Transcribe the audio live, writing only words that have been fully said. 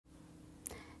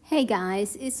Hey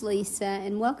guys, it's Lisa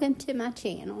and welcome to my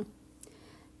channel.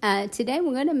 Today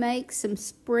we're going to make some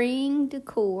spring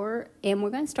decor and we're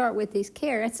going to start with these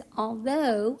carrots,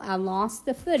 although I lost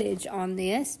the footage on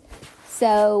this.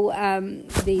 So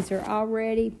these are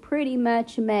already pretty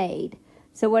much made.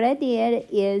 So what I did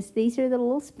is these are the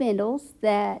little spindles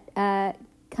that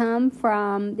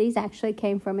these actually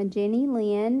came from a Jenny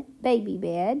Lynn baby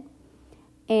bed.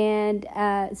 And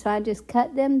so I just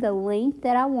cut them the length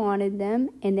that I wanted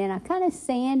them, and then I kind of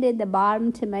sanded the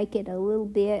bottom to make it a little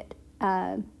bit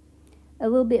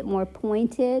more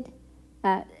pointed.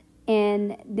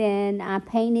 And then I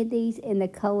painted these in the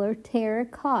color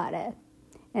terracotta,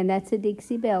 and that's a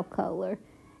Dixie Belle color.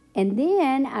 And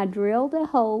then I drilled a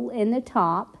hole in the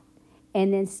top,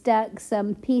 and then stuck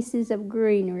some pieces of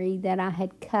greenery that I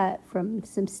had cut from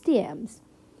some stems.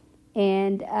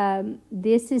 And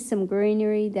this is some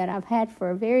greenery that I've had for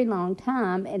a very long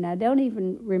time, and I don't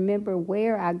even remember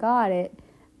where I got it,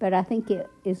 but I think it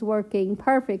is working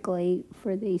perfectly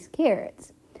for these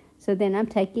carrots. So then I'm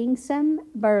taking some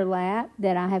burlap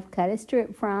that I have cut a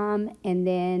strip from and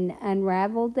then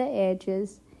unraveled the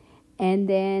edges, and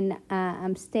then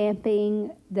I'm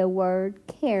stamping the word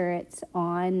carrots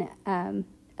on a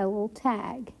little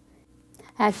tag.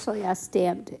 Actually, I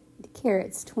stamped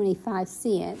carrots 25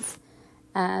 cents.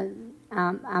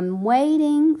 I'm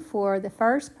waiting for the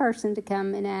first person to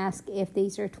come and ask if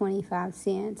these are 25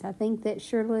 cents. I think that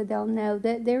surely they'll know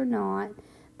that they're not,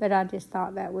 but I just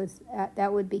thought that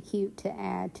would be cute to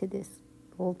add to this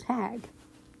little tag.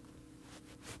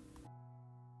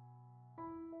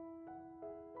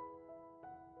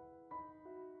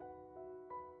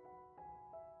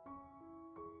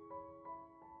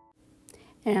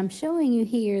 And I'm showing you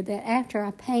here that after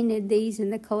I painted these in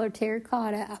the color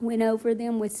terracotta, I went over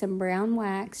them with some brown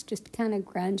wax just to kind of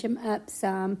grunge them up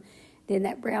some. Then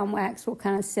that brown wax will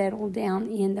kind of settle down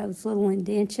in those little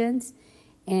indentions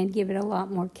and give it a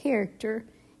lot more character.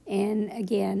 And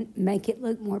again, make it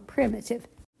look more primitive.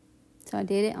 So I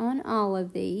did it on all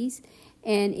of these.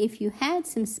 And if you had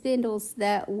some spindles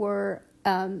that were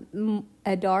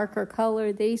a darker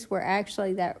color, these were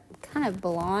actually that kind of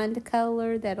blonde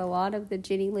color that a lot of the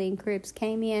Jenny Lynn cribs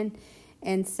came in,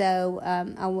 and so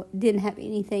I didn't have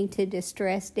anything to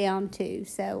distress down to,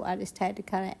 so I just had to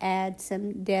kind of add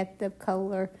some depth of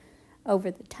color over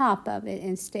the top of it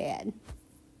instead.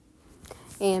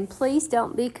 And please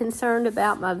don't be concerned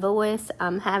about my voice.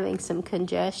 I'm having some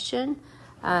congestion.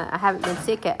 I haven't been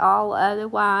sick at all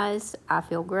otherwise. I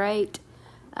feel great,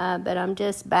 but I'm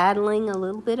just battling a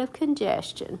little bit of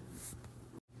congestion.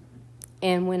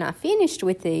 And when I finished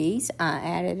with these, I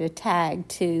added a tag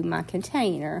to my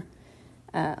container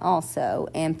also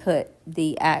and put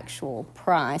the actual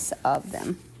price of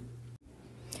them.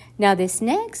 Now this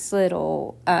next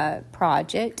little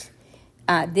project,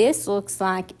 this looks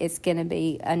like it's going to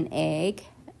be an egg.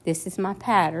 This is my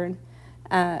pattern,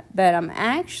 but I'm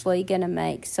actually going to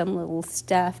make some little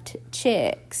stuffed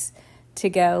chicks to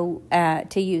go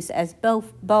to use as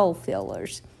bowl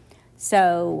fillers.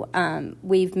 So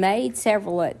we've made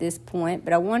several at this point,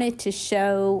 but I wanted to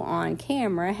show on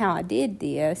camera how I did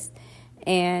this.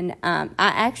 And I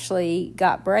actually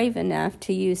got brave enough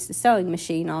to use the sewing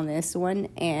machine on this one.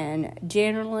 And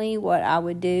generally what I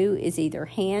would do is either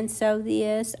hand sew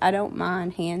this. I don't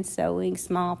mind hand sewing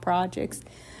small projects,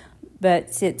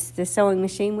 but since the sewing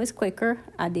machine was quicker,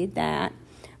 I did that.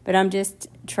 But I'm just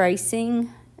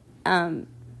tracing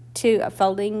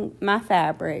folding my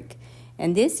fabric.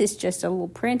 And this is just a little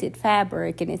printed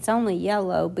fabric, and it's only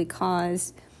yellow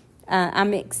because I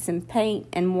mixed some paint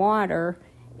and water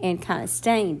and kind of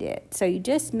stained it. So you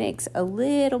just mix a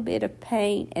little bit of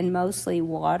paint and mostly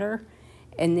water,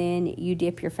 and then you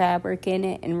dip your fabric in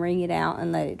it and wring it out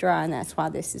and let it dry, and that's why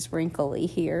this is wrinkly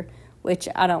here, which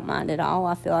I don't mind at all.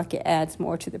 I feel like it adds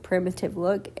more to the primitive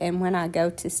look, and when I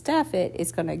go to stuff it,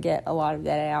 it's going to get a lot of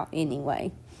that out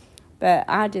anyway. But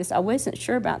I wasn't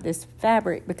sure about this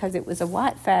fabric because it was a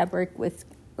white fabric with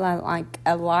like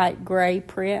a light gray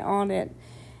print on it.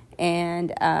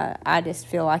 And I just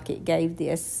feel like it gave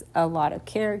this a lot of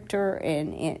character,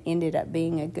 and it ended up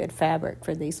being a good fabric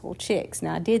for these little chicks.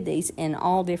 Now I did these in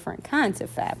all different kinds of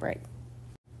fabric.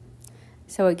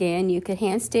 So again, you could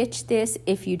hand stitch this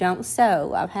if you don't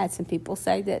sew. I've had some people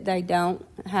say that they don't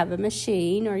have a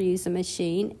machine or use a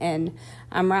machine, and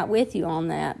I'm right with you on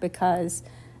that because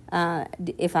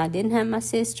if I didn't have my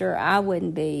sister, I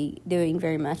wouldn't be doing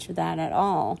very much of that at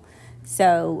all.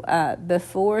 So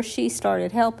before she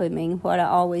started helping me, what I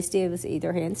always did was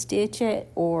either hand stitch it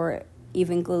or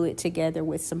even glue it together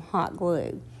with some hot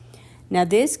glue. Now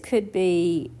this could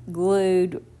be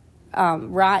glued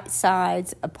right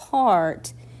sides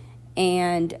apart,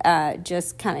 and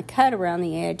just kind of cut around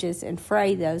the edges and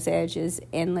fray those edges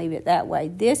and leave it that way.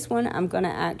 This one I'm going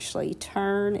to actually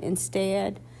turn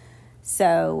instead.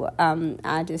 So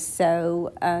I just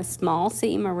sew a small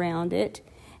seam around it,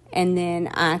 and then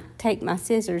I take my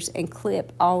scissors and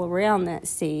clip all around that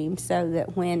seam so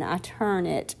that when I turn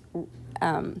it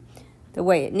the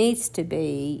way it needs to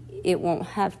be, it won't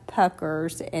have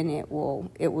puckers, and it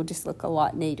will just look a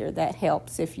lot neater. That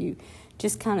helps if you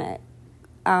just kind of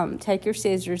take your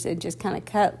scissors and just kind of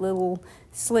cut little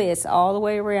slits all the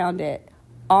way around it,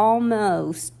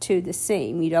 almost to the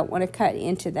seam. You don't want to cut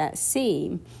into that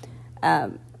seam.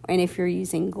 And if you're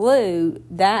using glue,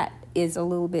 that is a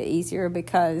little bit easier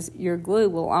because your glue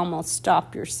will almost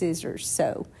stop your scissors.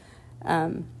 So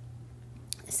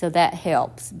that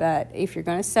helps. But if you're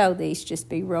going to sew these, just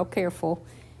be real careful.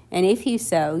 And if you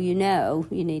sew, you know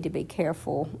you need to be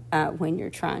careful when you're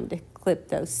trying to clip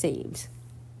those seams.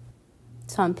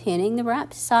 So I'm pinning the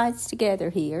right sides together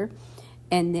here,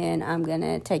 and then I'm going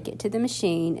to take it to the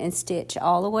machine and stitch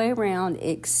all the way around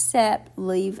except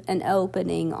leave an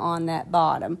opening on that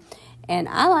bottom. And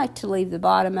I like to leave the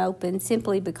bottom open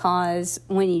simply because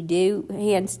when you do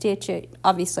hand stitch it,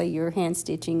 obviously your hand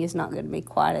stitching is not going to be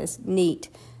quite as neat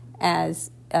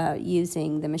as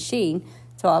using the machine.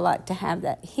 So I like to have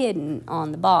that hidden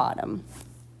on the bottom.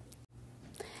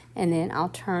 And then I'll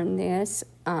turn this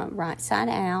right side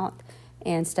out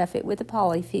and stuff it with the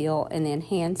polyfill, and then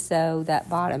hand sew that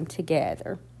bottom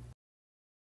together.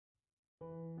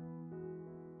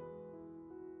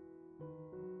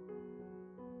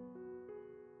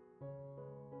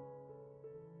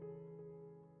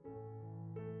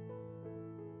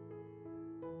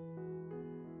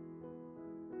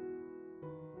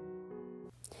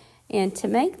 And to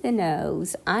make the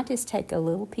nose, I just take a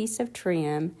little piece of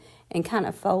trim and kind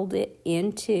of fold it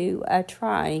into a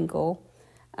triangle.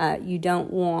 You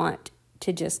don't want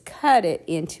to just cut it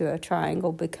into a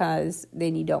triangle because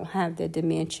then you don't have the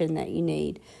dimension that you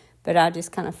need. But I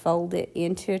just kind of fold it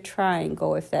into a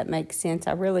triangle, if that makes sense.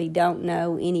 I really don't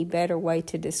know any better way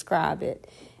to describe it.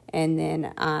 And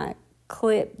then I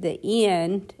clip the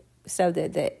end so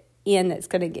that the end that's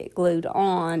going to get glued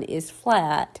on is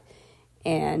flat,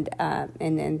 and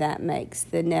then that makes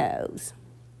the nose.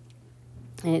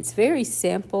 And it's very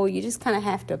simple. You just kind of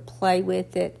have to play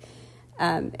with it.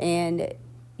 And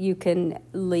you can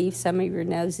leave some of your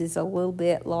noses a little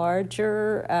bit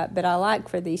larger, but I like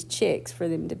for these chicks for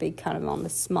them to be kind of on the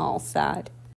small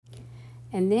side.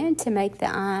 And then to make the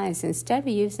eyes, instead of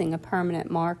using a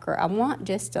permanent marker, I want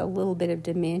just a little bit of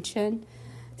dimension.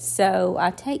 So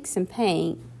I take some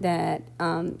paint that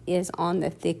is on the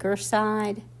thicker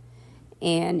side.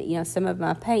 And, you know, some of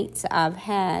my paints I've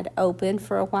had open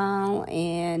for a while,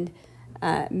 and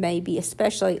maybe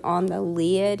especially on the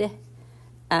lid,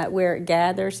 where it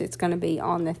gathers, it's going to be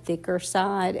on the thicker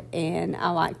side, and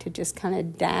I like to just kind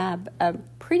of dab a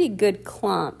pretty good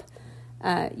clump.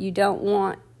 You don't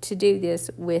want to do this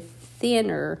with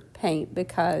thinner paint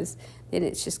because then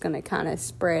it's just going to kind of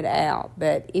spread out.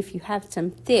 But if you have some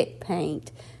thick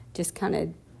paint, just kind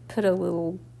of put a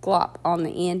little glop on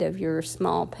the end of your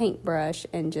small paintbrush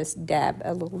and just dab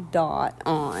a little dot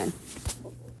on.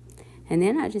 And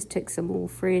then I just took some little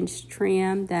fringe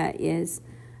trim that is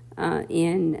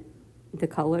in the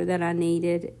color that I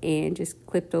needed, and just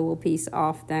clipped a little piece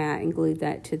off that and glued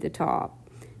that to the top.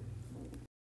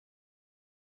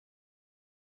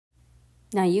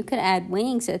 Now you could add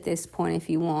wings at this point if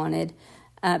you wanted,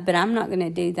 but I'm not going to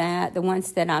do that. The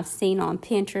ones that I've seen on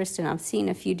Pinterest, and I've seen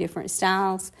a few different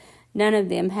styles, none of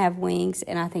them have wings,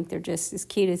 and I think they're just as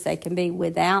cute as they can be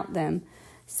without them.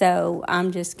 So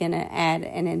I'm just going to add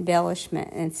an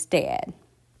embellishment instead.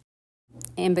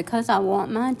 And because I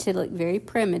want mine to look very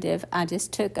primitive, I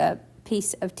just took a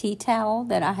piece of tea towel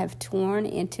that I have torn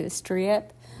into a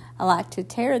strip. I like to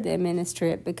tear them in a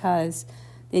strip because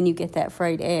then you get that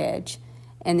frayed edge.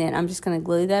 And then I'm just going to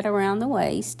glue that around the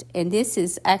waist. And this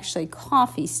is actually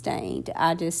coffee stained.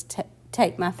 I just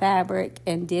take my fabric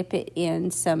and dip it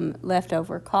in some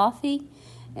leftover coffee,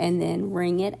 and then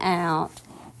wring it out,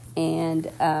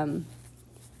 and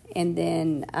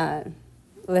then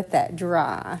let that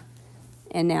dry.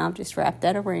 And now I've just wrapped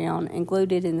that around and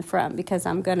glued it in the front because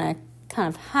I'm going to kind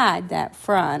of hide that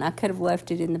front. I could have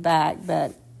left it in the back,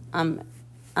 but I'm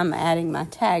adding my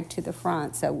tag to the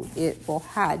front so it will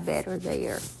hide better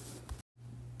there.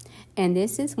 And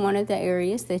this is one of the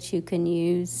areas that you can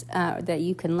use, that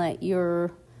you can let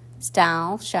your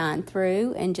style shine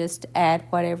through and just add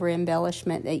whatever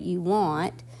embellishment that you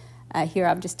want. Here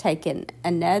I've just taken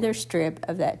another strip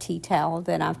of that tea towel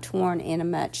that I've torn in a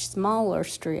much smaller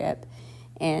strip,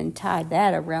 and tied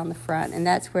that around the front, and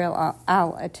that's where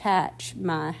I'll attach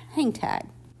my hang tag.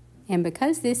 And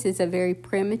because this is a very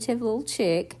primitive little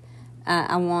chick,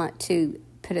 I want to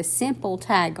put a simple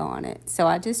tag on it. So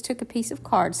I just took a piece of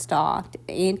cardstock,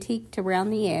 antiqued around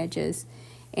the edges,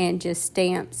 and just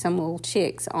stamped some little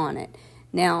chicks on it.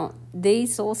 Now,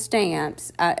 these little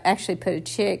stamps, I actually put a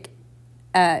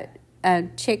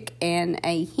chick and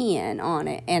a hen on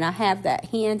it, and I have that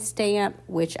hen stamp,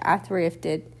 which I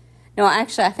thrifted. No,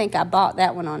 actually, I think I bought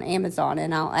that one on Amazon,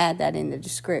 and I'll add that in the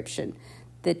description.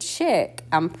 The chick,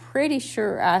 I'm pretty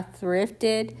sure I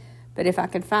thrifted, but if I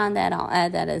can find that, I'll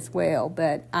add that as well.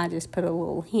 But I just put a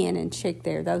little hen and chick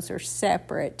there. Those are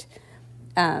separate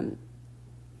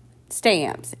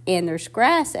stamps, and there's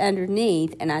grass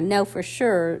underneath, and I know for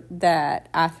sure that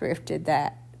I thrifted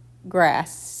that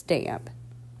grass stamp.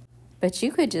 But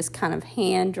you could just kind of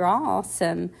hand draw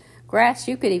some grass.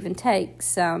 You could even take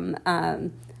some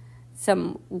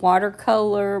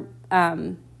watercolor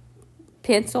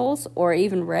pencils or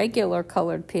even regular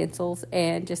colored pencils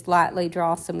and just lightly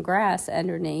draw some grass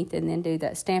underneath and then do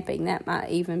that stamping. That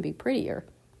might even be prettier.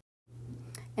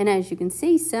 And as you can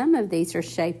see, some of these are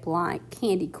shaped like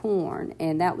candy corn,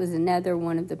 and that was another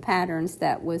one of the patterns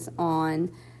that was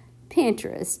on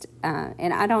Pinterest.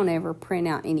 And I don't ever print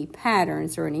out any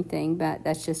patterns or anything, but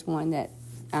that's just one that,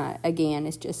 again,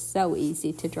 is just so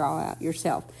easy to draw out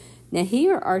yourself. Now,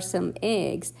 here are some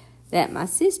eggs that my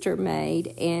sister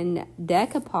made and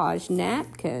decoupage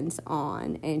napkins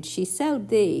on, and she sewed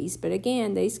these, but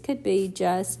again, these could be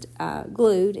just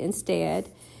glued instead,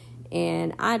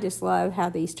 and I just love how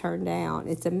these turned out.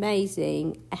 It's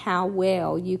amazing how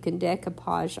well you can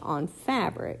decoupage on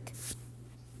fabric.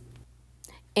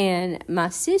 And my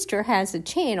sister has a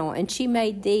channel, and she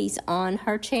made these on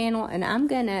her channel, and I'm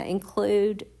going to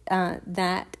include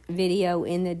that video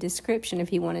in the description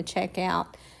if you want to check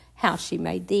out how she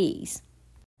made these.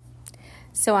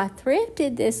 So I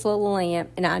thrifted this little lamp,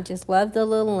 and I just love the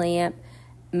little lamp.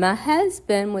 My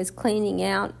husband was cleaning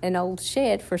out an old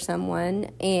shed for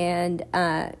someone and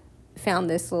found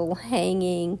this little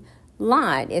hanging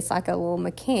light. It's like a little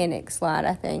mechanic's light,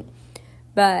 I think.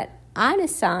 But I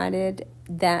decided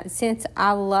that since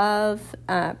I love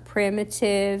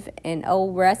primitive and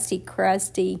old rusty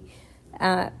crusty,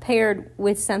 paired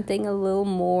with something a little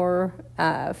more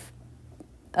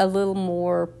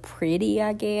pretty,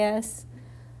 I guess,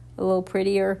 a little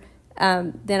prettier,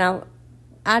 then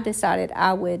I decided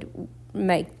I would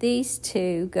make these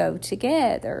two go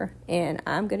together, and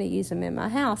I'm going to use them in my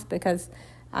house because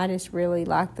I just really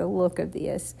like the look of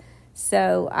this.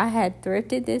 So I had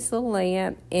thrifted this little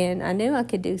lamp, and I knew I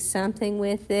could do something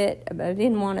with it, but I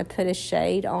didn't want to put a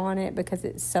shade on it because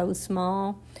it's so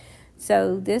small.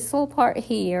 So this little part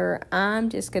here, I'm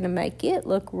just going to make it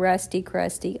look rusty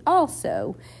crusty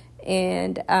also.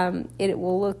 And it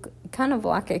will look kind of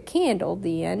like a candle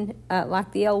then,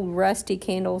 like the old rusty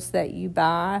candles that you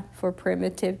buy for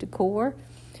primitive decor.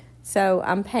 So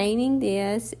I'm painting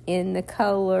this in the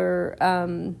color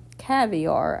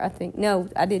Caviar, I think. No,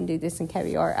 I didn't do this in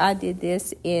Caviar. I did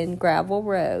this in Gravel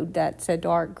Road. That's a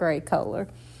dark gray color.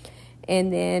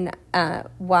 And then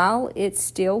while it's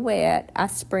still wet, I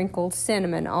sprinkled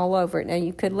cinnamon all over it. Now,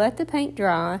 you could let the paint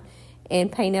dry and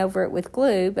paint over it with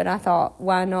glue, but I thought,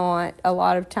 why not? A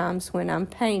lot of times when I'm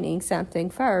painting something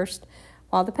first,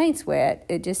 while the paint's wet,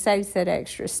 it just saves that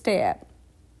extra step.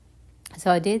 So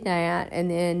I did that,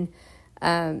 and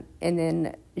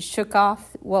then shook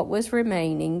off what was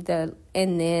remaining.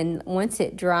 And then once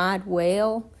it dried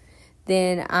well,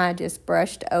 then I just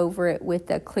brushed over it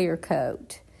with a clear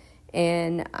coat.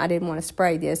 And I didn't want to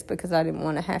spray this because I didn't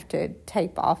want to have to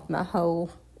tape off my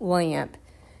whole lamp.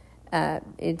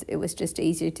 It was just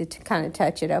easier to kind of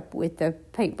touch it up with the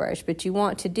paintbrush. But you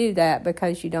want to do that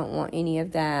because you don't want any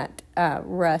of that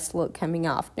rust look coming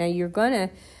off. Now, you're going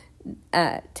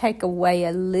to take away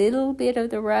a little bit of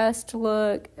the rust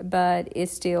look, but it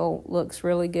still looks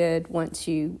really good once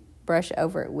you brush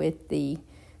over it with the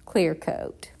clear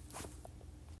coat.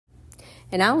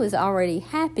 And I was already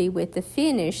happy with the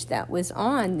finish that was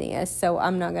on this, so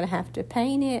I'm not going to have to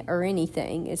paint it or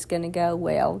anything. It's going to go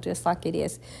well just like it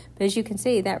is. But as you can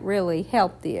see, that really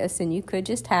helped this, and you could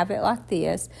just have it like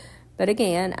this. But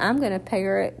again, I'm going to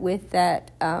pair it with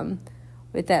that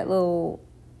little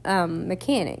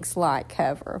mechanics light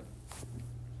cover.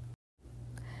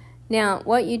 Now,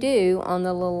 what you do on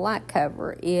the little light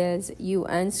cover is you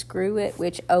unscrew it,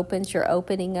 which opens your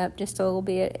opening up just a little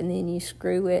bit, and then you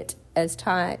screw it as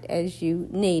tight as you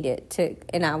need it to.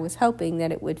 And I was hoping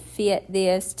that it would fit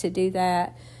this to do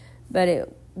that, but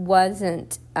it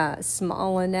wasn't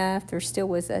small enough. There still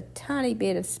was a tiny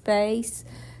bit of space.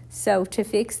 So to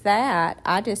fix that,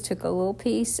 I just took a little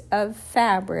piece of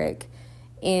fabric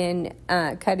and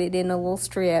cut it in a little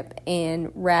strip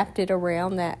and wrapped it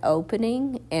around that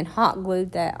opening and hot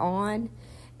glued that on.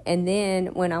 And then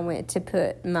when I went to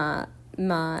put my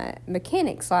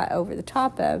mechanic slide over the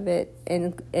top of it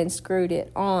and screwed it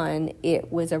on,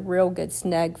 it was a real good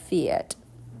snug fit.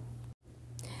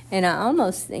 And I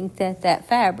almost think that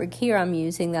fabric here, I'm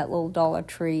using that little Dollar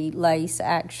Tree lace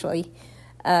actually,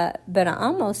 but I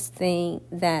almost think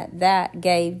that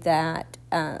gave that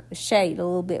shade a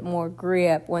little bit more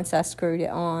grip once I screwed it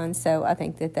on, so I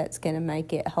think that's going to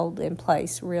make it hold in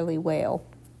place really well.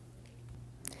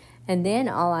 And then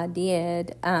all I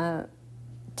did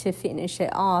to finish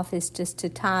it off is just to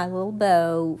tie a little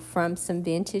bow from some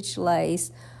vintage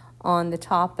lace on the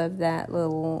top of that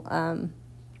little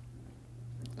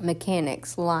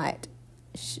mechanic's light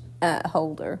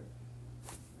holder.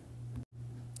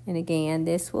 And again,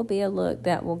 this will be a look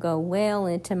that will go well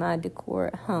into my decor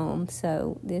at home,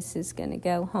 so this is going to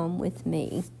go home with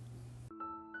me.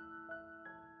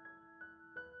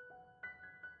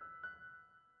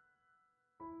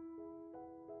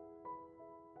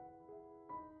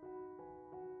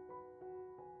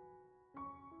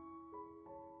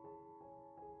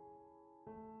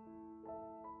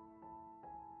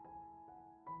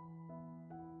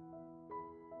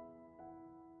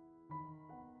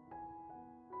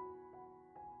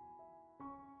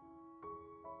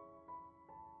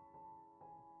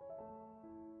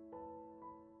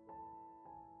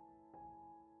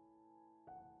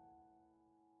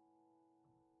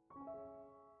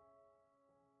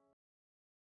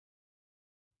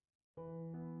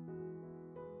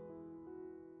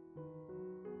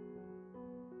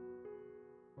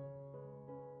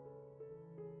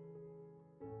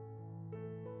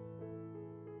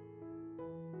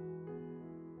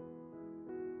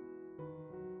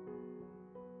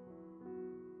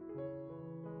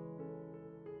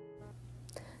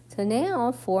 So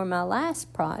now for my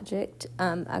last project,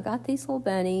 I got these little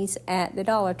bunnies at the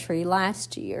Dollar Tree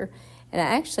last year, and I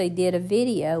actually did a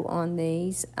video on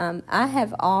these. I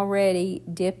have already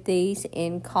dipped these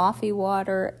in coffee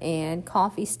water and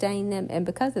coffee stained them, and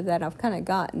because of that, I've kind of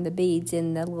gotten the beads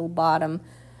in the little bottom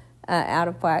out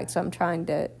of whack, so I'm trying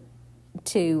to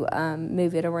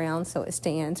move it around so it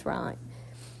stands right.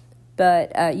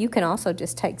 But you can also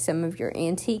just take some of your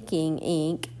antiquing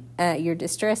ink, your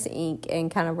distress ink,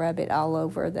 and kind of rub it all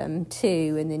over them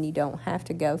too, and then you don't have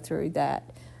to go through that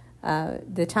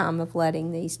the time of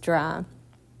letting these dry.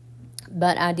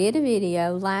 But I did a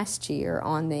video last year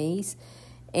on these,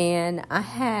 and I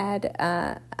had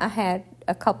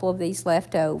a couple of these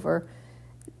left over,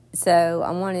 so I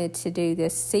wanted to do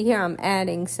this. See here, I'm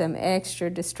adding some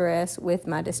extra distress with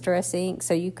my distress ink,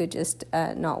 so you could just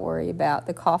not worry about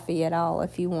the coffee at all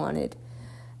if you wanted.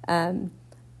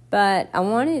 But I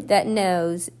wanted, that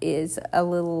nose is a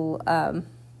little,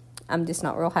 I'm just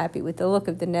not real happy with the look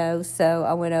of the nose, so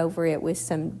I went over it with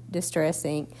some distress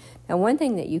ink. Now, one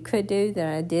thing that you could do that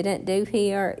I didn't do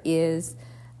here is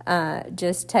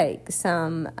just take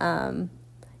some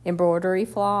embroidery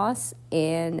floss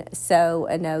and sew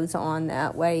a nose on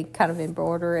that way, kind of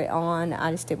embroider it on.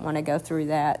 I just didn't want to go through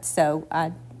that, so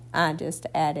I just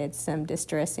added some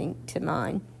distress ink to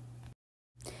mine.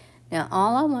 Now,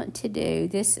 all I want to do,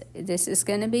 this is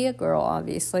going to be a girl,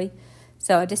 obviously,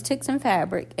 so I just took some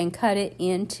fabric and cut it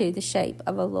into the shape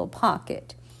of a little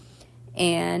pocket.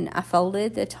 And I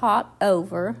folded the top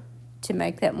over to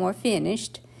make that more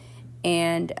finished,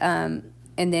 and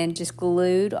then just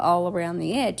glued all around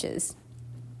the edges.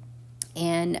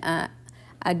 And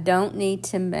I don't need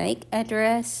to make a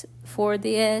dress for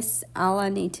this. All I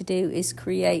need to do is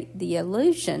create the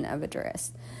illusion of a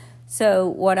dress. So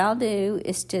what I'll do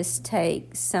is just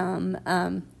take some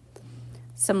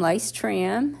lace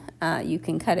trim. You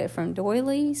can cut it from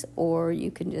doilies, or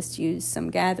you can just use some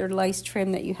gathered lace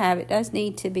trim that you have. It does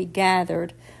need to be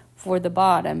gathered for the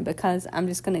bottom because I'm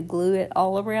just going to glue it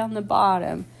all around the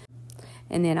bottom.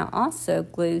 And then I also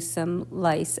glue some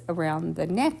lace around the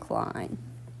neckline.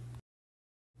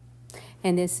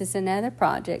 And this is another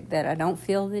project that I don't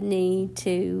feel the need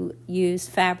to use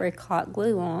fabric hot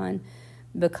glue on,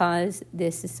 because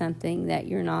this is something that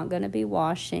you're not going to be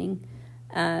washing,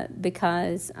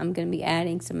 because I'm going to be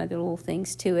adding some other little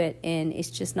things to it, and it's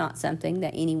just not something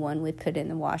that anyone would put in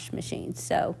the wash machine.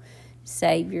 So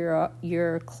save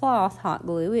your cloth hot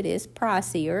glue. It is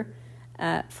pricier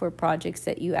for projects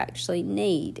that you actually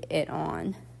need it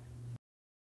on.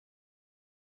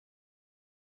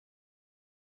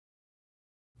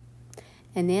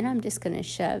 And then I'm just going to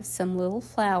shove some little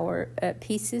flower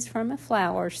pieces from a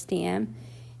flower stem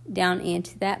down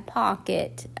into that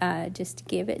pocket just to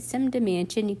give it some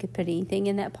dimension. You could put anything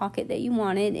in that pocket that you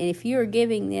wanted. And if you're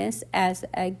giving this as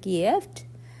a gift,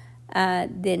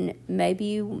 then maybe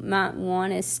you might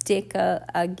want to stick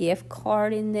a gift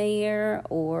card in there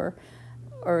or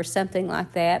something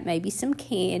like that, maybe some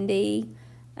candy.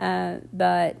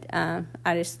 But I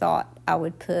just thought I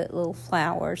would put little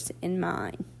flowers in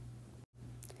mine.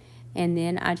 And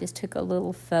then I just took a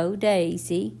little faux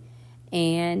daisy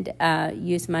and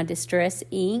used my distress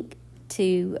ink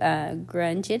to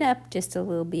grunge it up just a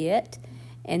little bit,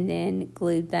 and then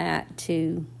glued that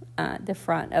to the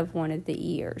front of one of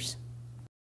the ears.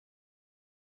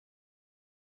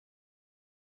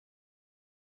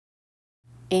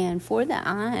 And for the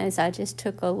eyes, I just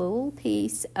took a little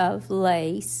piece of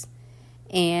lace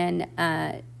and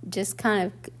just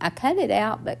I cut it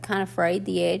out, but kind of frayed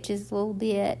the edges a little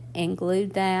bit and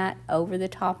glued that over the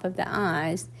top of the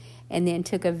eyes, and then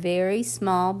took a very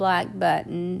small black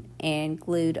button and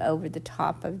glued over the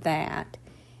top of that,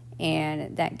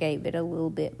 and that gave it a little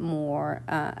bit more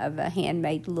of a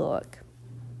handmade look.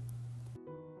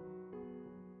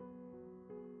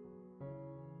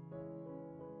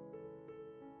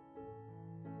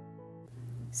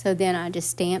 So then I just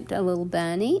stamped a little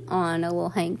bunny on a little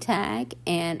hang tag,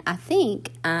 and I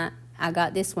think I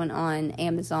got this one on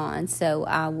Amazon, so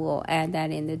I will add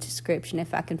that in the description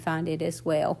if I can find it as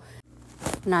well.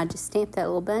 And I just stamped that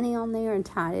little bunny on there and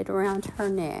tied it around her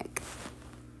neck.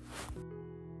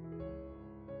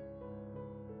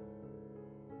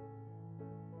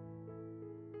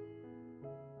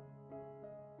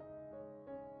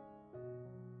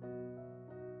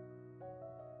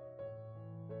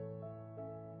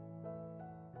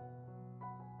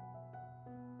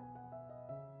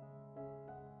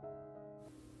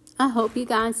 I hope you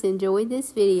guys enjoyed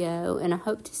this video, and I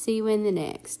hope to see you in the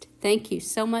next. Thank you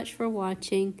so much for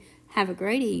watching. Have a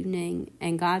great evening,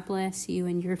 and God bless you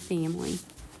and your family.